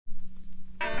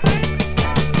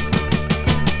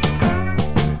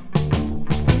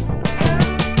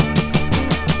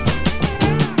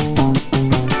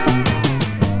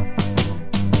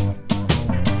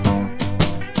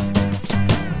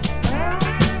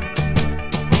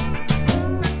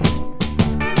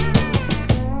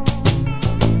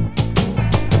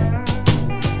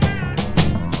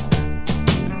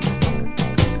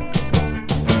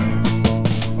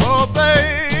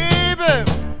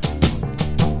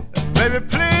Baby,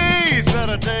 please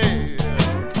Saturday.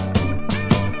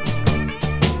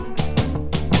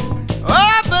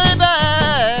 Oh, baby,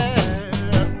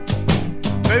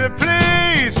 baby,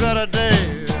 please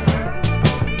Saturday.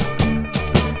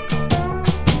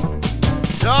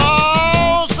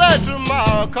 Don't say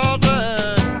tomorrow, 'cause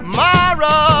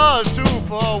tomorrow's too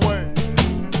far away.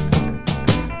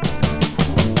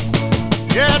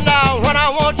 Yeah, now when I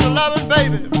want your loving,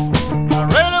 baby, I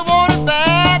really want it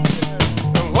bad.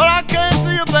 And when I can't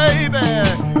see you, baby,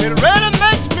 it really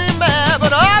makes me mad.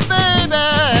 But oh, baby,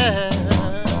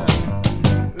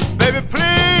 baby,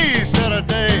 please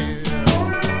Saturday.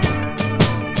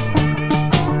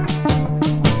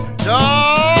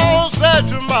 Don't say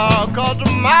tomorrow, 'cause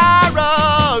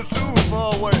tomorrow's too far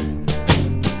away.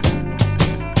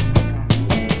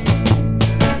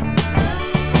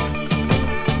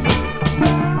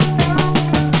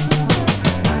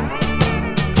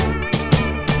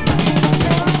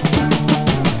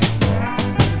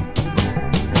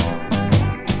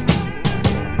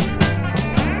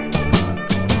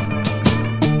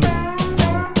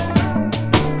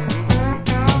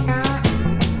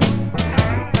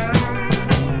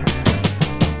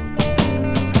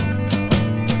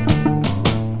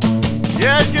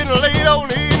 Yeah, it's getting late on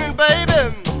the evening, baby.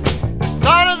 The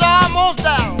sun is almost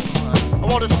down. I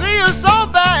want to see you so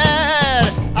bad.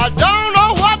 I don't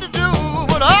know what to do,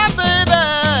 but oh, baby,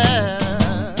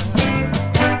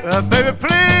 baby,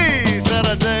 please.